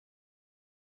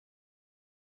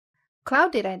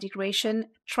Cloud Data Integration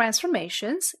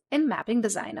Transformations in Mapping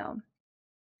Designer.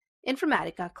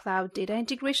 Informatica Cloud Data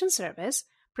Integration Service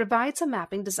provides a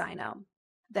mapping designer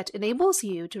that enables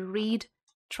you to read,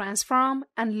 transform,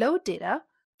 and load data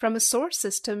from a source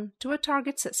system to a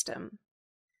target system.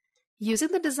 Using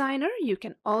the designer, you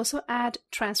can also add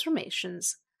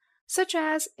transformations, such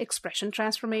as expression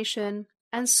transformation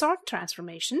and sort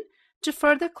transformation, to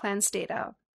further cleanse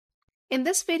data. In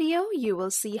this video, you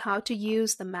will see how to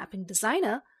use the mapping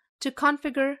designer to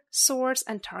configure source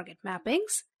and target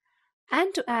mappings,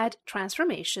 and to add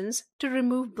transformations to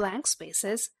remove blank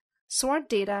spaces, sort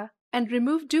data, and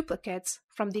remove duplicates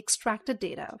from the extracted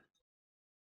data.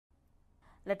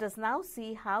 Let us now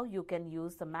see how you can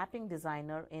use the Mapping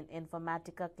Designer in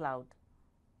Informatica Cloud.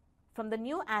 From the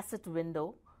New Asset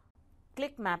window,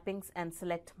 click Mappings and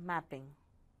select Mapping.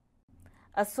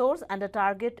 A source and a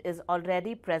target is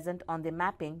already present on the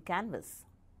mapping canvas.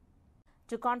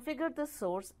 To configure the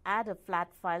source, add a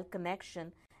flat file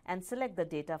connection and select the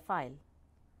data file.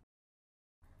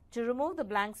 To remove the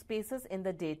blank spaces in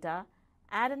the data,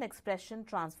 add an expression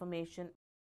transformation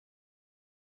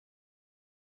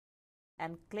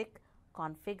and click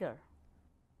Configure.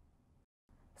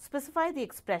 Specify the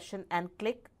expression and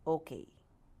click OK.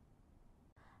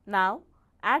 Now,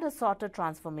 add a sorter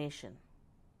transformation.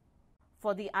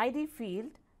 For the ID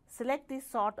field, select the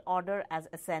sort order as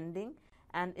ascending,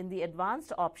 and in the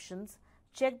advanced options,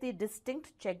 check the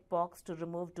distinct checkbox to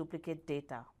remove duplicate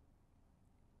data.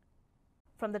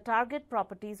 From the target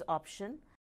properties option,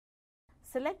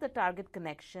 select the target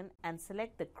connection and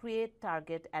select the Create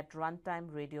Target at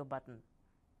Runtime Radio button.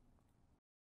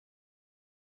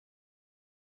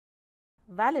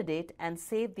 Validate and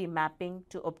save the mapping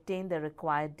to obtain the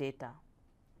required data.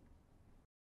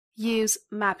 Use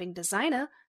Mapping Designer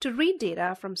to read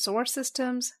data from source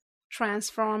systems,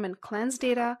 transform and cleanse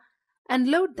data, and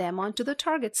load them onto the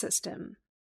target system.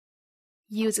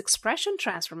 Use expression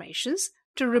transformations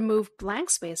to remove blank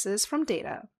spaces from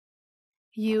data.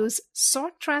 Use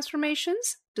sort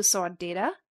transformations to sort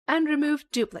data and remove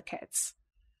duplicates.